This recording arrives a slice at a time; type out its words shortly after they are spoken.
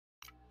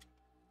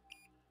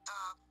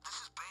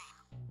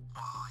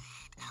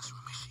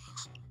answering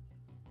machines.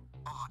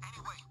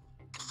 Anyway,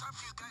 it's time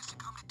for you guys to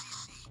come to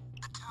DC.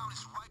 The town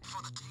is ripe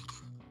for the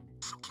taking.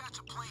 So catch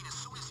a plane as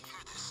soon as you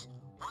hear this.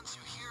 Once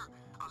you're here,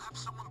 I'll have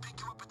someone pick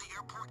you up at the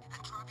airport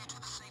and drive you to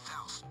the safe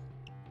house.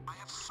 I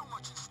have so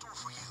much in store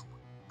for you.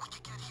 When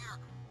you get here,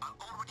 I'll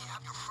already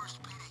have your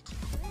first payday to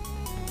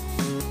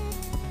you.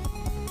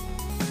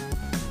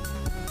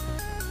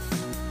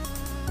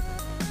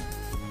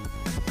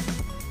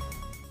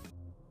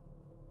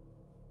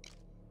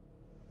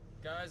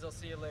 Guys, I'll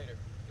see you later.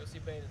 Go see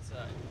Bane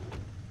inside.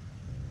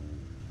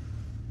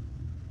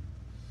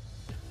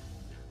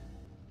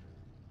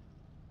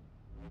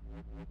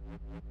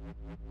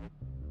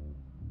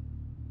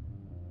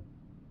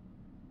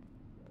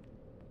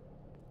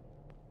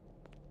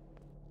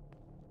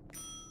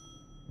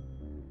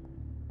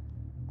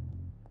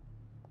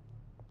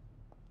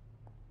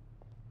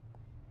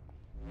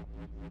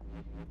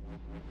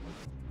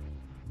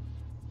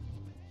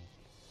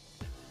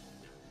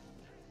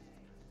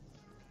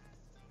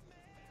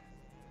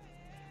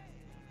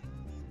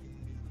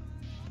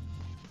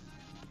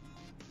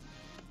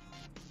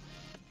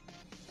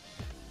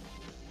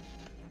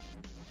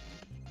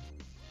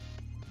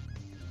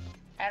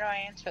 How do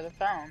I answer the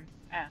phone?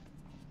 Oh.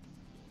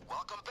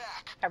 Welcome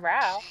back.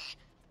 Hello. See,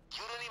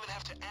 you don't even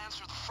have to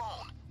answer the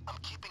phone. I'm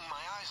keeping my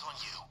eyes on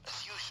you,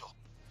 as usual.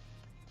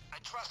 I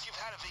trust you've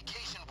had a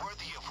vacation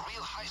worthy of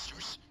real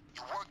heisters.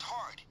 You worked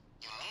hard.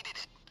 You needed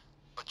it.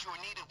 But you were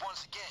needed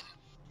once again.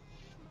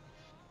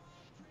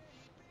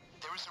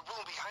 There is a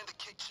room behind the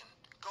kitchen.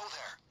 Go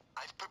there.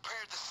 I've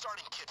prepared the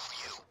starting kit for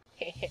you.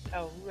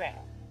 Alright.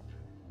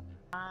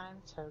 Time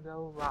to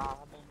go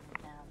robbing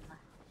them.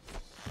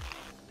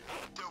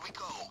 There we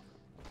go.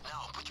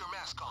 Now put your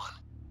mask on.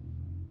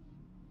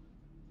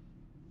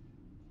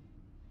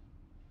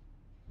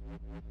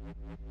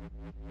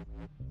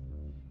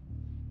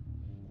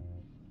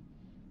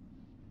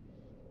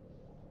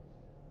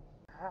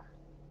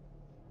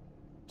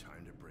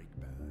 Time to break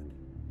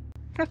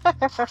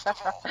bad. First of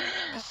all,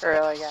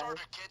 Really, guys?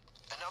 starter kit,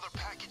 another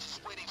package is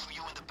waiting for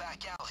you in the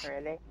back alley.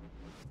 Really?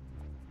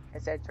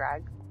 Is it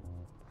drugs?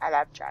 I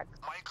love drugs.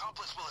 My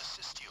accomplice will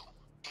assist you.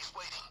 He's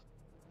waiting.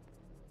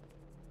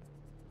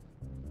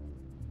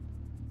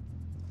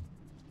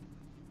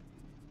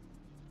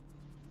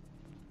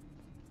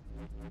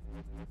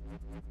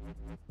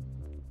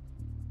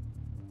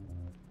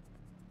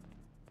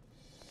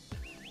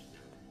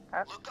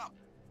 Oh. Look up.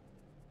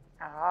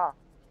 Oh.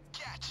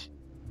 Catch.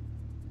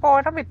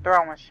 Boy, don't be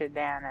throwing shit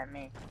down at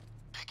me.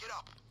 Pick it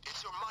up.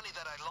 It's your money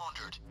that I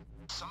laundered.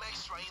 Some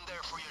extra in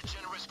there for your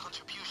generous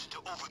contribution to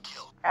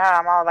Overkill. Oh,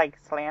 I'm all like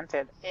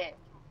slanted. Go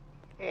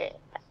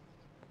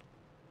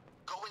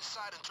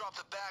inside and drop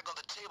the bag on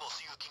the table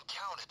so you can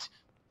count it.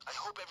 I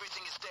hope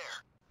everything is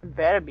there.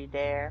 Better be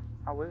there.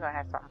 Or we're gonna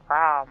have some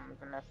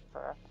problems in this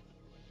stuff.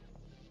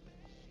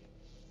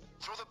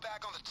 Throw the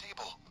bag on the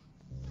table.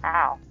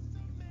 Ow.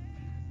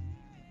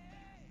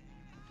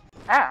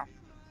 Oh.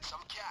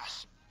 Some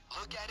cash.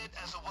 Look at it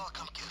as a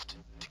welcome gift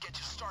to get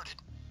you started.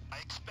 I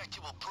expect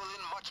you will pull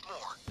in much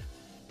more.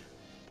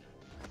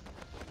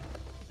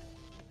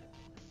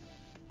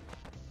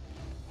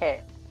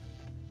 Hey.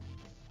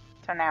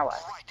 So now what?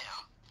 All right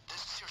now.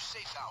 This is your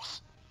safe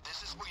house.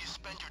 This is where you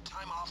spend your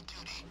time off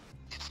duty.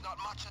 It's not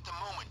much at the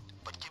moment,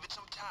 but give it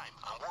some time.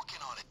 I'm working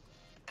on it.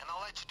 And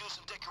I'll let you do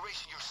some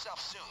decoration yourself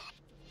soon.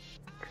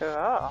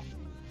 Cool.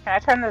 Can I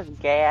turn this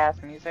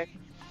gay-ass music?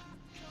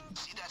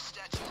 See that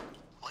statue?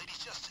 Lady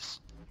Justice.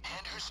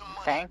 Hand her some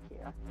money. Thank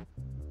you.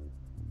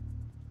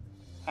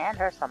 Hand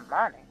her some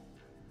money.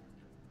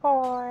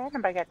 Boy, ain't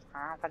nobody got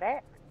time for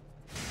that.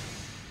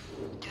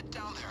 Get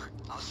down there.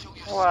 I'll show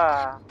you a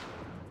Whoa.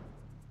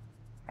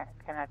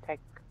 Can I take...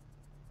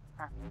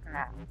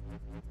 no.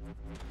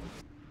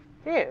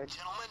 Dude. secret.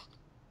 Gentlemen,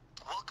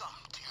 welcome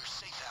to your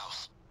safe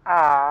house.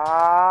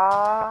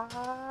 Aww,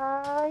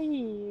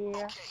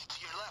 yeah. Okay,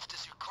 to your left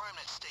is your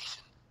CrimeNet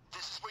station.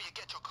 This is where you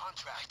get your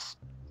contracts.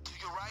 To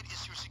your right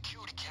is your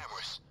security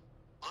cameras.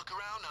 Look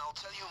around and I'll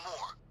tell you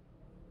more.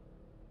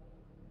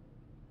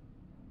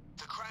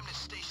 The CrimeNet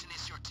station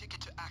is your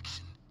ticket to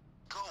action.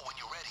 Go when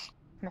you're ready.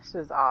 This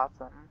is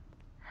awesome.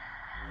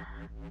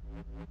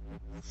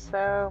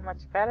 So much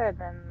better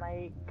than,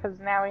 like, because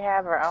now we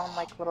have our own,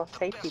 like, little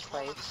safety The best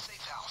room in the place.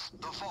 safe house,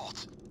 the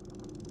vault.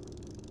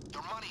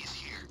 Your money is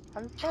here.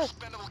 What is Your this?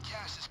 spendable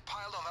cash is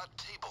piled on that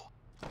table.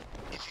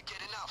 If you get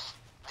enough,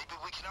 maybe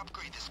we can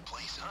upgrade this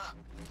place, huh?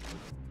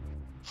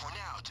 For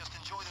now, just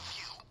enjoy the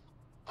view.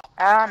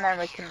 Oh, and then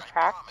we can Here, I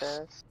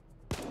practice.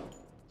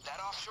 That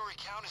offshore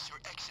account is your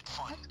exit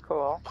fund. That's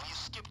cool. When you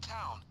skip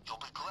town, you'll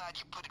be glad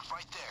you put it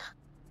right there.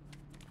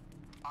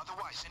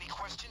 Otherwise, any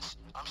questions?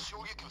 I'm sure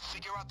you can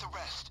figure out the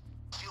rest.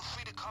 Feel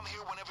free to come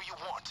here whenever you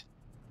want.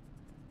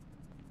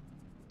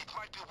 It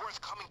might be worth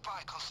coming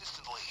by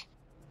consistently.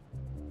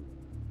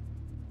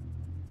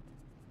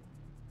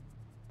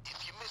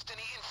 If you missed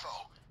any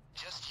info,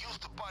 just use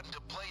the button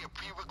to play a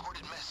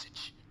pre-recorded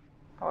message.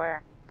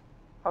 Where?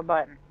 What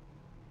button?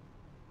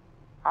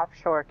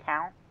 Offshore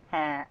account?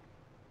 Heh.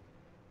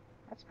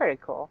 That's pretty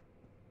cool.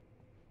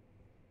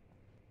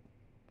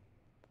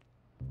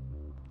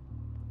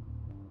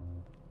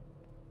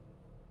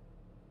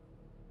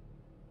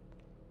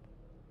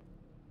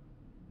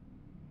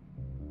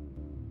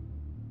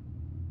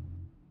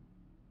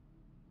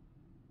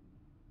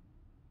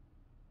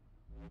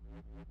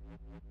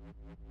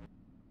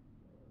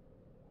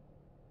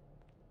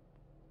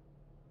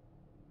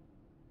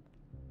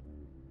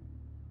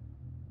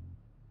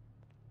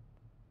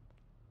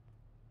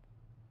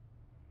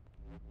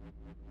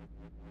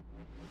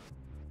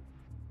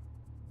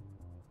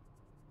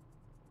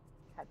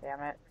 God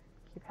damn it.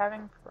 Keep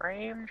having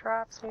frame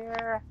drops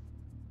here.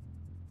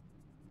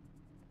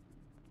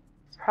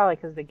 It's probably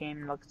because the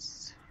game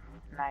looks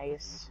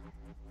nice.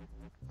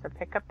 To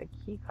pick up the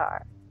key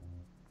card.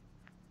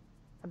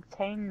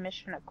 Obtain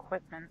mission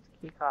equipment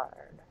key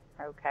card.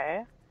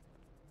 Okay.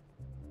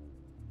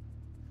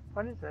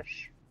 What is this?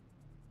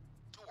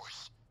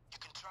 Doors. You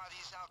can try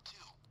these out too.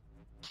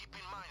 Keep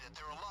in mind that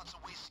there are lots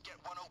of ways to get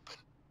one open.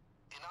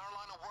 In our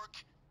line of work,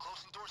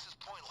 closing doors is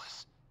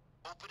pointless.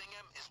 Opening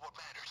them is what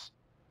matters.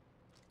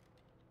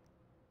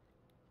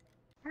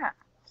 Yeah.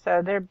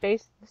 So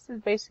this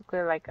is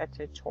basically like a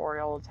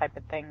tutorial type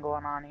of thing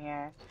going on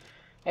here.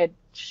 It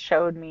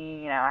showed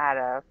me, how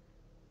to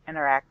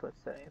interact with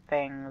the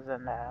things,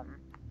 and now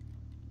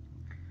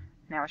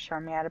it's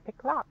showing me how to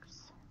pick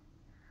locks,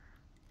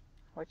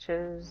 which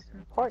is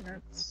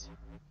important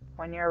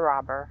when you're a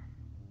robber.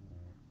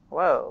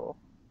 Whoa,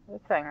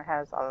 this thing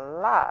has a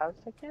lot of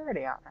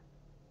security on it.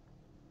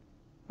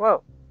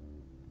 Whoa.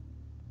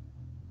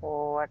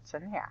 What's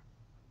in here?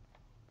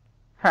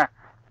 Huh,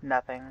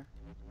 nothing.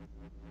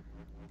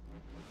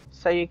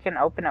 So you can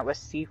open it with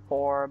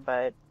C4,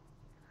 but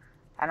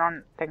I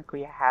don't think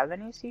we have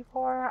any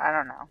C4. I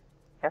don't know.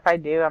 If I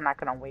do, I'm not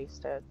going to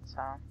waste it,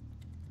 so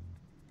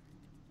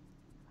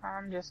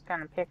I'm just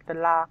going to pick the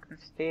lock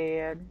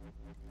instead.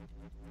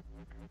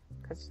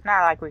 Because it's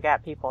not like we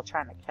got people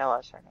trying to kill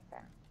us or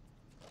anything.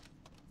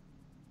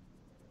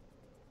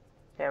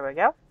 There we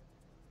go.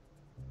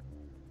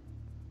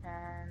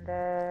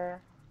 And,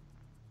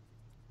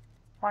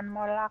 one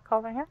more lock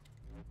over here.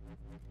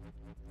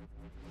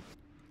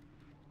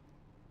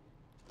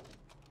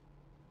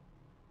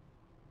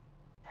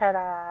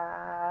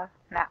 Ta-da!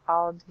 Now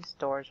all these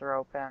doors are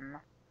open.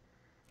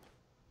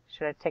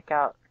 Should I take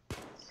out the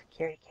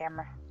security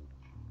camera?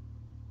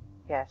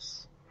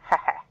 Yes.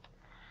 Haha.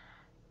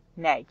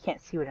 Now you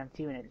can't see what I'm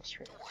doing in this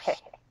room. Okay.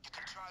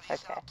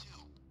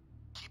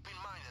 Keep in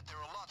mind that there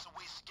are lots of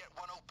ways to get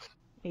one open.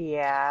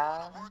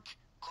 Yeah.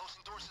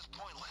 Closing doors is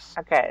pointless.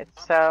 Okay,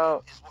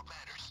 so Is what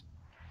matters.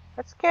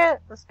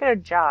 let's get a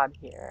job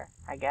here,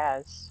 I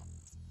guess.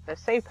 The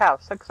safe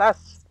house,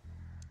 success!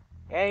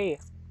 Yay!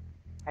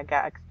 I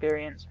got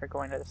experience for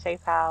going to the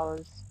safe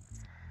house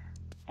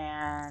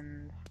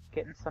and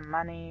getting some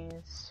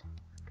monies.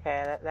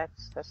 Okay,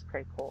 that's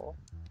pretty cool.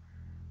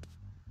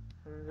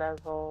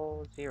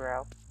 Level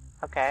 0.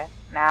 Okay,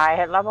 now I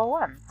hit level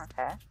 1.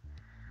 Okay.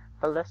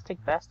 Ballistic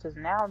vest is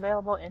now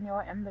available in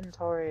your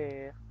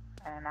inventory.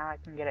 And now I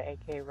can get an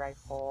AK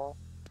rifle.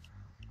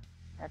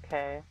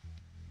 Okay.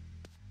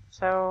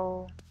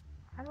 So,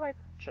 how do I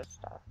purchase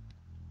stuff?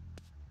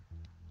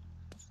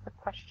 That's the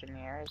question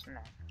here, isn't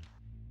it?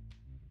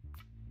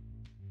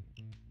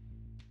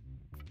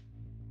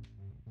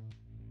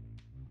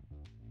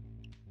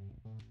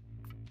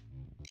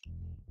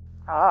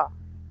 Oh,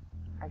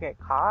 I get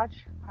cards?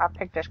 I'll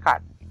pick this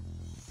card.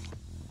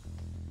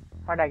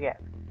 What'd I get?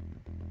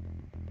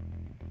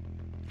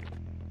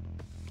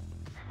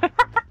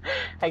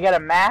 I got a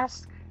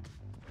mask.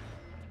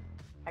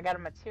 I got a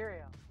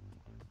material.